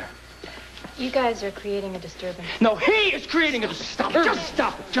showing up here. You guys are creating a disturbance. No, he is creating a disturbance. Just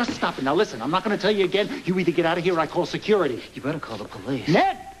stop it. Just stop it. Now listen, I'm not going to tell you again. You either get out of here or I call security. You better call the police.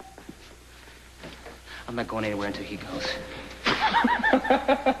 Ned! I'm not going anywhere until he goes.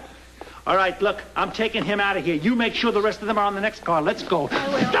 All right, look, I'm taking him out of here. You make sure the rest of them are on the next car. Let's go.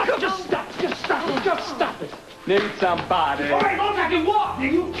 Stop it. Just stop it. Just stop it. Just stop it. Need somebody. All right, go back and walk.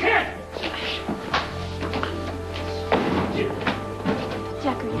 You can't.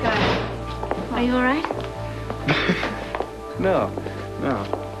 Decker, you got it. Are you all right? No.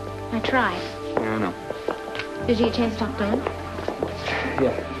 I tried. Yeah, I know. Did you get a chance to talk to him?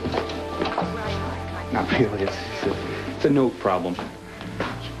 Yeah. Not really. It's a note problem.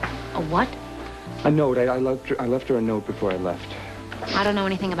 A what? A note. I left her a note before I left. I don't know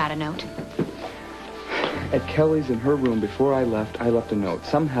anything about a note. At Kelly's in her room before I left a note.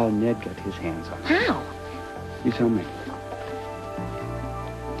 Somehow Ned got his hands on it. How? You tell me.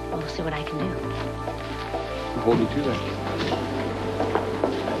 We'll see what I can do. I'll hold you to that.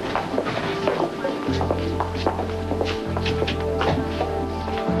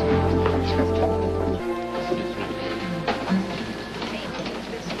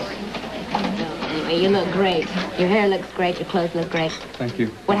 Anyway, you look great. Your hair looks great. Your clothes look great. Thank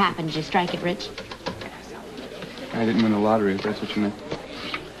you. What happened? Did you strike it rich? I didn't win the lottery, if that's what you meant.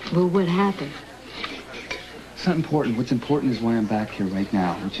 Well, what happened? It's not important. What's important is why I'm back here right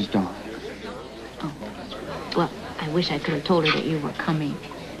now, which is Dawn. Oh. Well, I wish I could have told her that you were coming.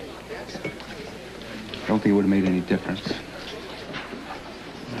 I don't think it would have made any difference.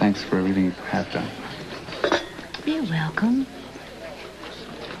 Thanks for everything you have done. You're welcome.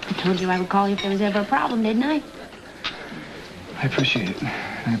 I told you I would call you if there was ever a problem, didn't I? I appreciate it.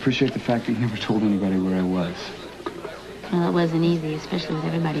 I appreciate the fact that you never told anybody where I was. Well, it wasn't easy, especially with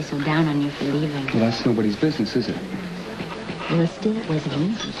everybody so down on you for leaving. Well, that's nobody's business, is it? Well, still, it wasn't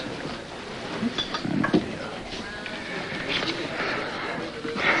easy.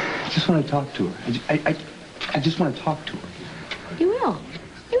 I just want to talk to her. I just want to talk to her. You will.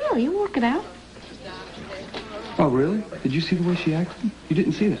 You will. You'll work it out. Oh, really? Did you see the way she acted? You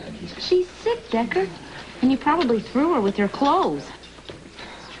didn't see that? She's sick, Decker. And you probably threw her with your clothes.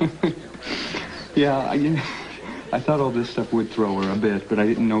 Yeah, I thought all this stuff would throw her a bit, but I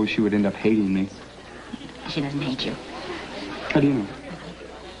didn't know she would end up hating me. She doesn't hate you. How do you know?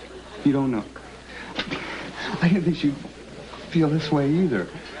 You don't know. I didn't think she'd feel this way either.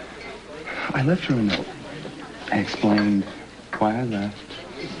 I left her a note. I explained why I left,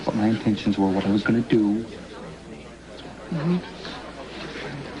 what my intentions were, what I was going to do. Mm-hmm.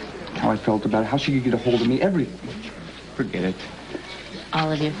 How I felt about it, how she could get a hold of me, everything. Forget it.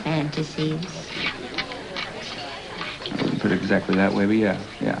 All of your fantasies. I wouldn't put it exactly that way, but yeah.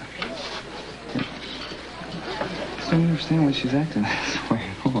 I just don't understand why she's acting this way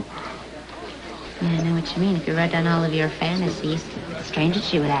at all. Yeah, I know what you mean. If you wrote down all of your fantasies, it's strange that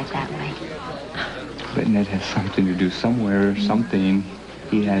she would act that way. But Ned has something to do somewhere, something.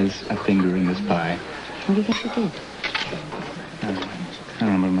 He has a finger in this pie. What do you think he did? I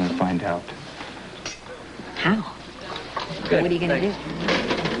don't know, but I'm going to find out. How? Good. What are you going to do?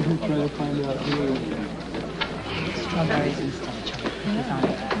 I'm trying to find out who. Strawberries instead of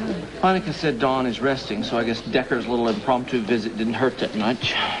chocolate. Monica said Dawn is resting, so I guess Decker's little impromptu visit didn't hurt that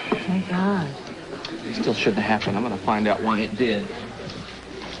much. Thank God. It still shouldn't have happened. I'm going to find out why it did.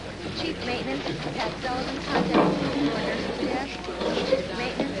 Chief Maintenance, Pat Sullivan, contact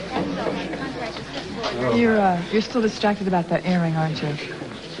Maintenance, Pat Sullivan, contact Assist. You're still distracted about that earring, aren't you?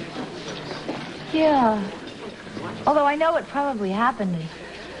 Yeah. Although I know what probably happened.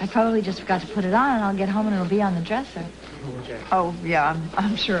 I probably just forgot to put it on, and I'll get home and it'll be on the dresser. Oh, yeah,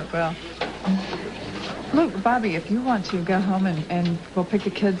 I'm sure it will. Look, Bobby, if you want to go home and we'll pick the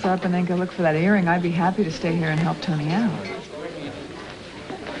kids up and then go look for that earring, I'd be happy to stay here and help Tony out.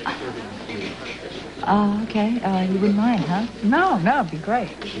 Oh, okay. You wouldn't mind, huh? No, it'd be great.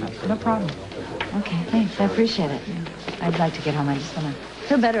 No problem. Okay, thanks. I appreciate it. I'd like to get home. I just want to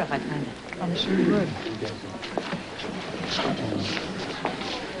feel better if I find it. I'm sure you would.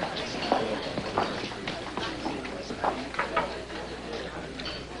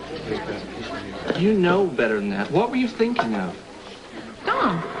 You know better than that. What were you thinking of?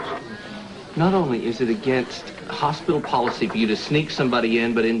 Don. Not only is it against hospital policy for you to sneak somebody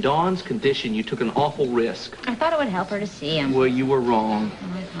in, but in Dawn's condition, you took an awful risk. I thought it would help her to see him. Well, you were wrong.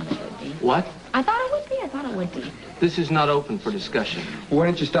 Oh, I thought it would be. What? I thought it would be. I thought it would be. This is not open for discussion. Why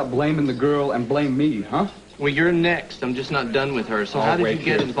don't you stop blaming the girl and blame me, huh? Well, you're next. I'm just not done with her. So how did you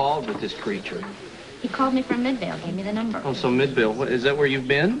get involved with this creature? He called me from Midvale, gave me the number. Oh, so Midvale. What, is that where you've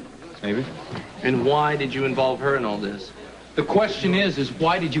been? Maybe. And why did you involve her in all this? The question is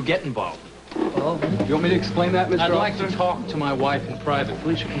why did you get involved? Well, do you want me to explain that, Mr. I'd like Officer? to talk to my wife in private.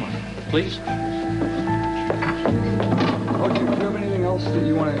 Felicia, come on. Please. Oh, do you have anything else that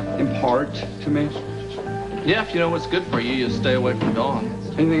you want to impart to me? Yeah, if you know what's good for you, you'll stay away from Dawn.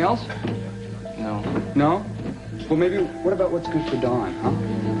 Anything else? No. No? Well, maybe, what about what's good for Dawn, huh?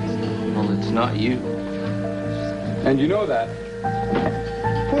 Well, it's not you. And you know that.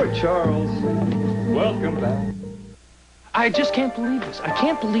 Poor Charles. Welcome back. I just can't believe this. I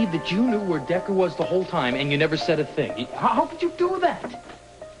can't believe that you knew where Decker was the whole time and you never said a thing. How could you do that?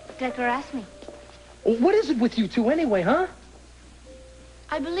 Decker asked me. What is it with you two anyway, huh?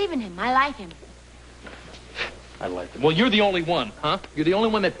 I believe in him. I like him. I like him. Well, you're the only one, huh? You're the only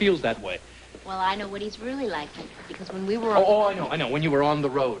one that feels that way. Well, I know what he's really like, because when we were... Oh, I know. When you were on the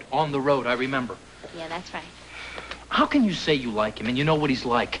road. On the road, I remember. Yeah, that's right. How can you say you like him and you know what he's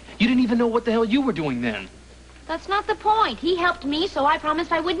like? You didn't even know what the hell you were doing then. That's not the point. He helped me, so I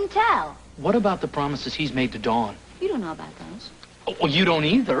promised I wouldn't tell. What about the promises he's made to Dawn? You don't know about those. Oh, well, you don't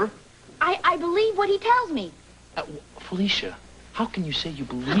either. I believe what he tells me. Felicia, how can you say you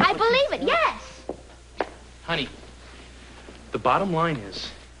believe I believe it, yes. Honey, the bottom line is,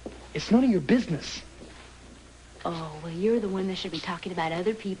 it's none of your business. Oh, well, you're the one that should be talking about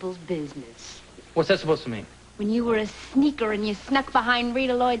other people's business. What's that supposed to mean? When you were a sneaker and you snuck behind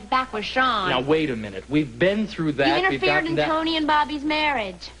Rita Lloyd's back with Sean. Now, wait a minute. We've been through that. You interfered in Tony and Bobby's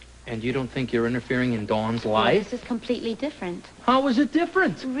marriage. And you don't think you're interfering in Dawn's Well, life? this is completely different. How is it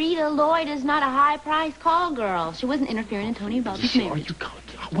different? Rita Lloyd is not a high-priced call girl. She wasn't interfering in Tony and Bobby's marriage.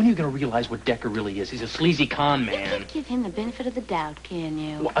 When are you going to realize what Decker really is? He's a sleazy con man. You can't give him the benefit of the doubt, can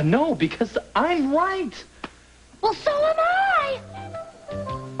you? Well, no, because I'm right. Well, so am I.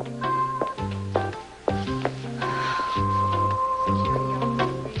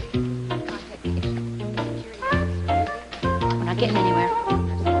 We're not getting anywhere.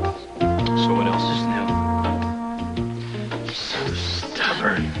 So what else is new? So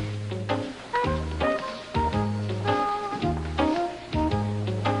stubborn.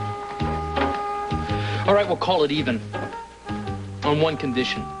 All right, we'll call it even. On one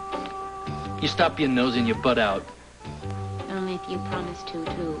condition. You stop being nosy and you butt out. Only if you promise to,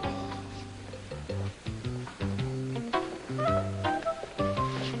 too.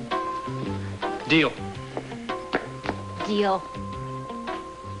 Deal. Deal.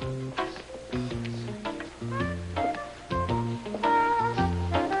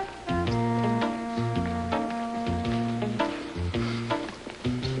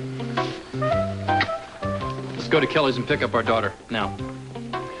 Let's go to Kelly's and pick up our daughter now.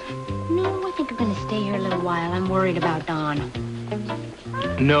 No, I think I'm going to stay here a little while. I'm worried about Dawn.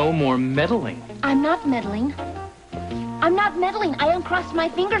 No more meddling. I'm not meddling. I'm not meddling. I uncrossed my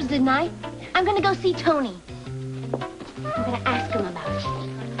fingers, didn't I? I'm going to go see Tony. I'm going to ask him about it.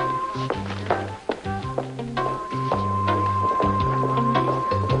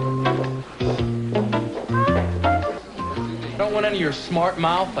 I don't want any of your smart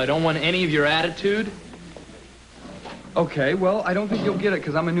mouth. I don't want any of your attitude. Okay, well, I don't think you'll get it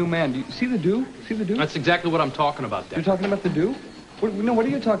because I'm a new man. Do you see the do? See the do? That's exactly what I'm talking about, Dad. You're talking about the do? What are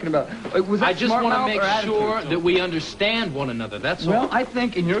you talking about? Was that I just smart want to mouth make or attitude? sure that we understand one another. That's all. Well, I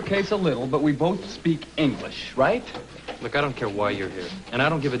think in your case a little, but we both speak English, right? Look, I don't care why you're here, and I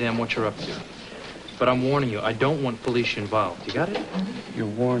don't give a damn what you're up to. But I'm warning you, I don't want Felicia involved. You got it? You're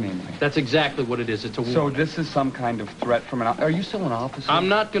warning me. That's exactly what it is. It's a warning. So this is some kind of threat from an... Are you still an officer? I'm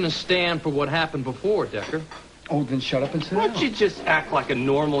not going to stand for what happened before, Decker. Oh, then shut up and sit Why down. don't you just act like a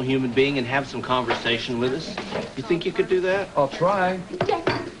normal human being and have some conversation with us? You think you could do that? I'll try.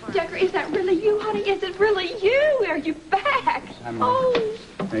 Decker, is that really you, honey? Is it really you? Are you back? Oh.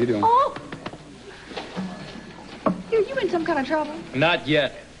 How you doing? Oh. Are you in some kind of trouble? Not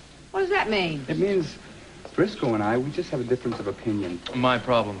yet. What does that mean? It means Frisco and I, we just have a difference of opinion. My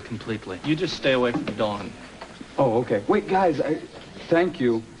problem, completely. You just stay away from Dawn. Oh, okay. Wait, guys, thank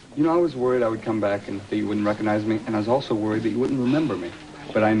you. You know, I was worried I would come back and that you wouldn't recognize me, and I was also worried that you wouldn't remember me.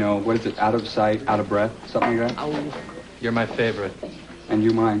 But I know, what is it, out of sight, out of breath, something like that? Oh. You're my favorite. And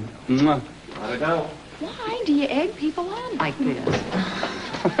you mine. Mwah. I know. Why do you egg people on like this?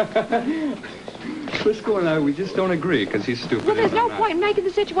 Frisco and I, we just don't agree because he's stupid. Well, there's and no I'm not. point in making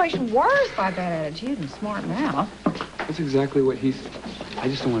the situation worse by that attitude and smart mouth. That's exactly what he's... I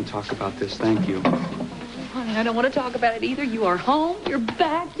just don't want to talk about this. Thank you. Honey, I don't want to talk about it either. You are home. You're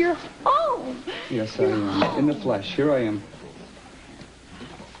back. You're home. Yes, I am. In the flesh. Here I am.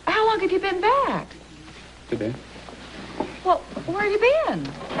 How long have you been back? Today. Well, where have you been?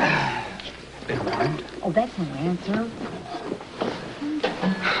 Been around. Oh, that's no answer.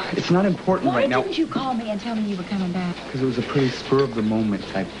 It's not important Why right now. didn't you call me and tell me you were coming back? Because it was a pretty spur-of-the-moment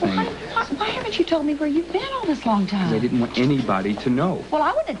type thing. Why haven't you told me where you've been all this long Because I time? didn't want anybody to know. Well,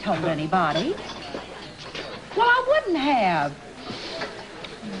 I wouldn't have told anybody. Well, I wouldn't have.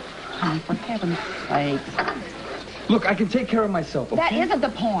 Honey, for heaven's sakes. Look, I can take care of myself, okay? That isn't the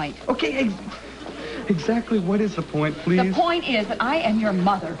point. Okay, exactly what is the point, please? The point is that I am your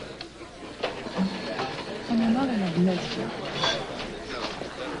mother. And your mother has missed you.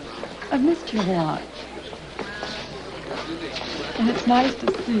 I've missed you a lot. And it's nice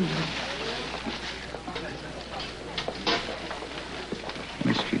to see you.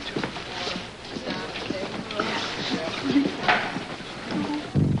 Missed you too.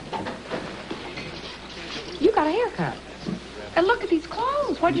 You got a haircut. And look at these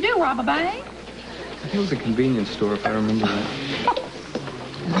clothes. What'd you do, rob a bank? It was a convenience store, if I remember right.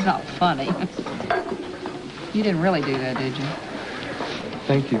 It's not funny. You didn't really do that, did you?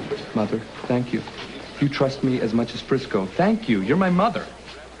 Thank you, Mother. Thank you. You trust me as much as Frisco. Thank you. You're my mother.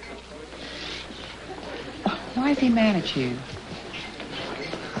 Why is he mad at you?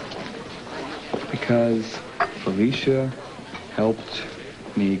 Because Felicia helped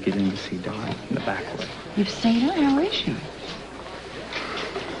me get in to see Dawn in the back way. You've seen her? How is she?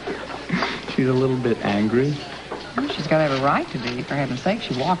 She's a little bit angry. Well, she's got every right to be. For heaven's sake,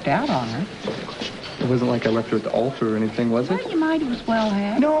 she walked out on her. It wasn't like I left her at the altar or anything, was it? Well, you might as well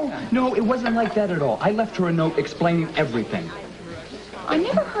have. No, it wasn't like that at all. I left her a note explaining everything. I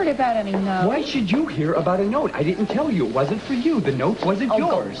never heard about any note. Why should you hear about a note? I didn't tell you. It wasn't for you. The note wasn't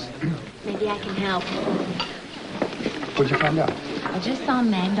yours. Maybe I can help. What'd you find out? I just saw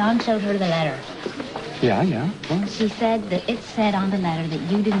Meg. Dawn showed her the letter. Yeah. Well, She said that it said on the letter that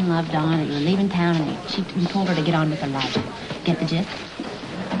you didn't love Dawn, that you were leaving town, and you told her to get on with her life. Get the gist?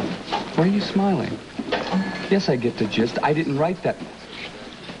 why are you smiling? Yes, I get the gist. I didn't write that.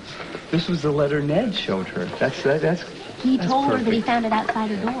 This was the letter Ned showed her. That's He that's told her that he perfect. found it outside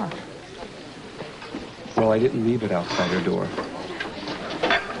her door. Well, I didn't leave it outside her door.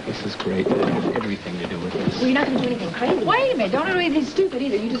 This is great. It has everything to do with this. Well, you're not going to do anything crazy. Wait a minute. Don't do anything stupid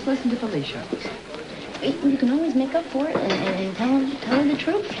either. You just listen to Felicia. You can always make up for it and tell her the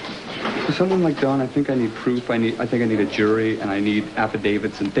truth. For someone like Dawn, I think I need proof. I think I need a jury, and I need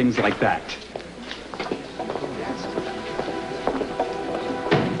affidavits and things like that.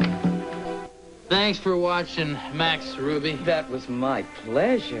 Thanks for watching, Max Ruby. That was my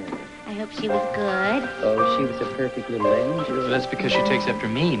pleasure. I hope she was good. Oh, she was a perfect little angel. That's because she takes after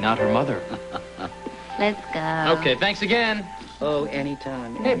me, not her mother. Let's go. Okay, thanks again. Oh,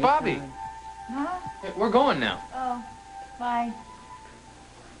 anytime. Hey, Bobby. Huh? Hey, we're going now. Oh, bye.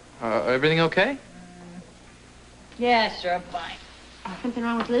 Everything okay? Yeah, sure, fine. Something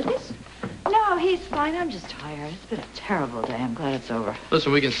wrong with Lucas? No, he's fine. I'm just tired. It's been a terrible day. I'm glad it's over.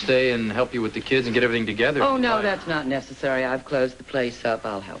 Listen, we can stay and help you with the kids and get everything together. Oh, no, that's not necessary. I've closed the place up.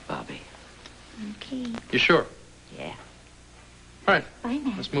 I'll help Bobby. Okay. You sure? Yeah. All right. Bye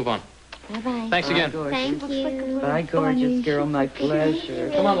now. Let's move on. Bye-bye. Thanks again. Bye, gorgeous. Thank you. Bye, gorgeous girl. My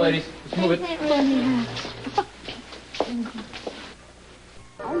pleasure. Come on, ladies. Let's move it.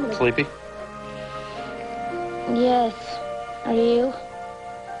 Sleepy? Yes. Are you?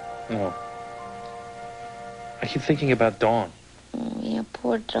 No. I keep thinking about Dawn. Oh, yeah,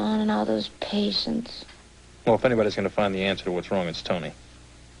 poor Dawn and all those patients. Well, if anybody's going to find the answer to what's wrong, it's Tony.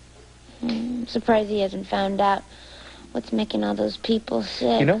 I'm surprised he hasn't found out what's making all those people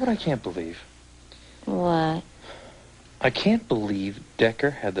sick. You know what I can't believe? What? I can't believe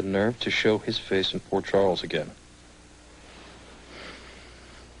Decker had the nerve to show his face in Port Charles again.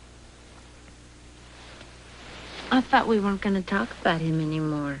 I thought we weren't going to talk about him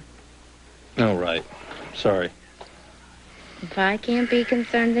anymore. Oh, right. Sorry. If I can't be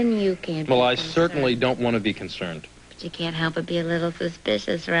concerned, then you can't Well, be I concerned. certainly don't want to be concerned. But you can't help but be a little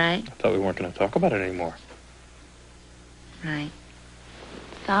suspicious, right? I thought we weren't going to talk about it anymore. Right.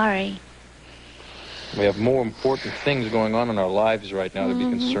 Sorry. We have more important things going on in our lives right now to be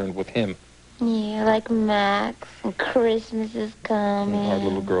concerned with him. Yeah, like Max, and Christmas is coming. Our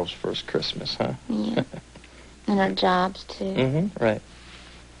little girl's first Christmas, huh? Yeah. And our jobs, too. Mm-hmm, right.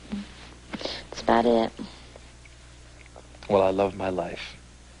 That's about it. Well, I love my life.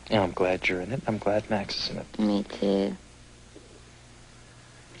 Yeah, I'm glad you're in it. I'm glad Max is in it. Me too.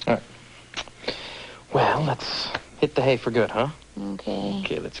 All right. Well, let's hit the hay for good, huh? Okay.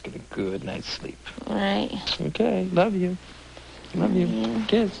 Okay, let's get a good night's sleep. All right. Okay, love you. Love you. Yeah.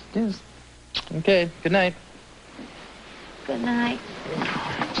 Kiss, kiss. Okay, good night. Good night.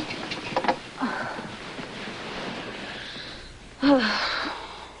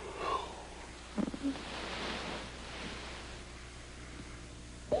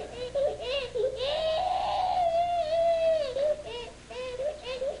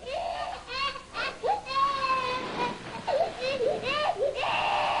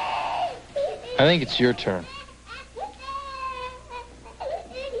 I think it's your turn.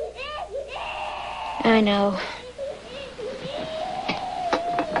 I know.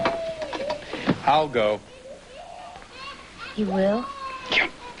 I'll go. You will? Yeah,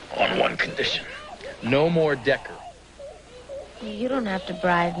 on one condition. No more Decker. You don't have to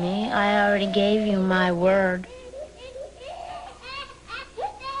bribe me. I already gave you my word.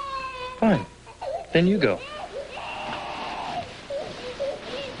 Fine. Then you go.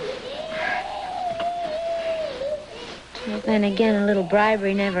 Well, then again, a little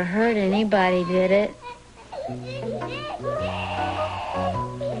bribery never hurt anybody, did it?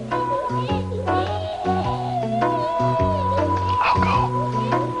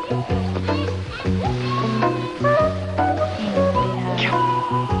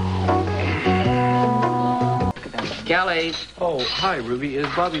 Kelly. Oh, hi, Ruby. Is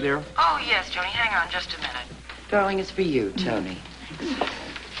Bobby there? Oh, yes, Joni. Hang on just a minute. Darling, it's for you, Tony.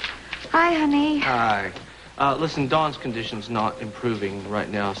 Hi, honey. Hi. Listen, Dawn's condition's not improving right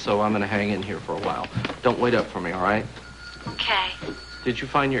now, so I'm going to hang in here for a while. Don't wait up for me, all right? Okay. Did you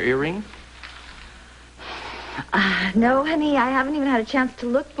find your earring? No, honey, I haven't even had a chance to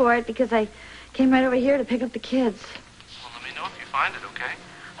look for it because I came right over here to pick up the kids. Well, let me know if you find it, okay?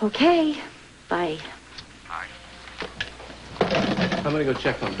 Okay. Bye. Bye. I'm going to go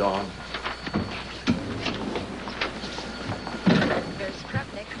check on Dawn. There's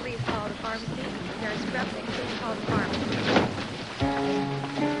Krupnik. Please call the pharmacy. There's Krupnik. Please call the pharmacy.